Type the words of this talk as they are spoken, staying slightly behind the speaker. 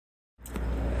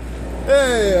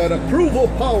Hey, at Approval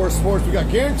Power Sports, we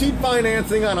got guaranteed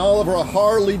financing on all of our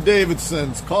Harley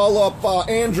Davidsons. Call up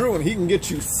Andrew and he can get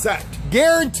you set.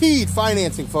 Guaranteed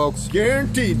financing, folks.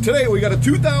 Guaranteed. Today we got a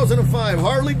 2005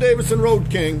 Harley Davidson Road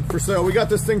King for sale. We got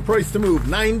this thing priced to move,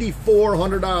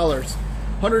 $9,400,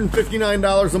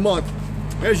 $159 a month.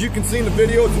 As you can see in the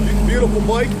video, it's a beautiful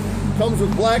bike. Comes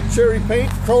with black cherry paint,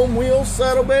 chrome wheels,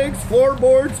 saddlebags,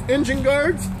 floorboards, engine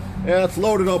guards. Yeah, it's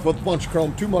loaded up with a bunch of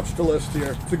chrome. Too much to list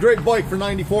here. It's a great bike for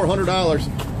 $9,400.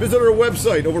 Visit our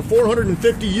website. Over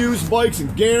 450 used bikes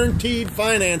and guaranteed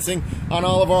financing on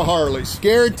all of our Harleys.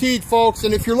 Guaranteed, folks.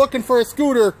 And if you're looking for a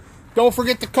scooter, don't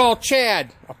forget to call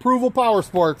Chad,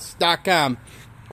 ApprovalPowersports.com.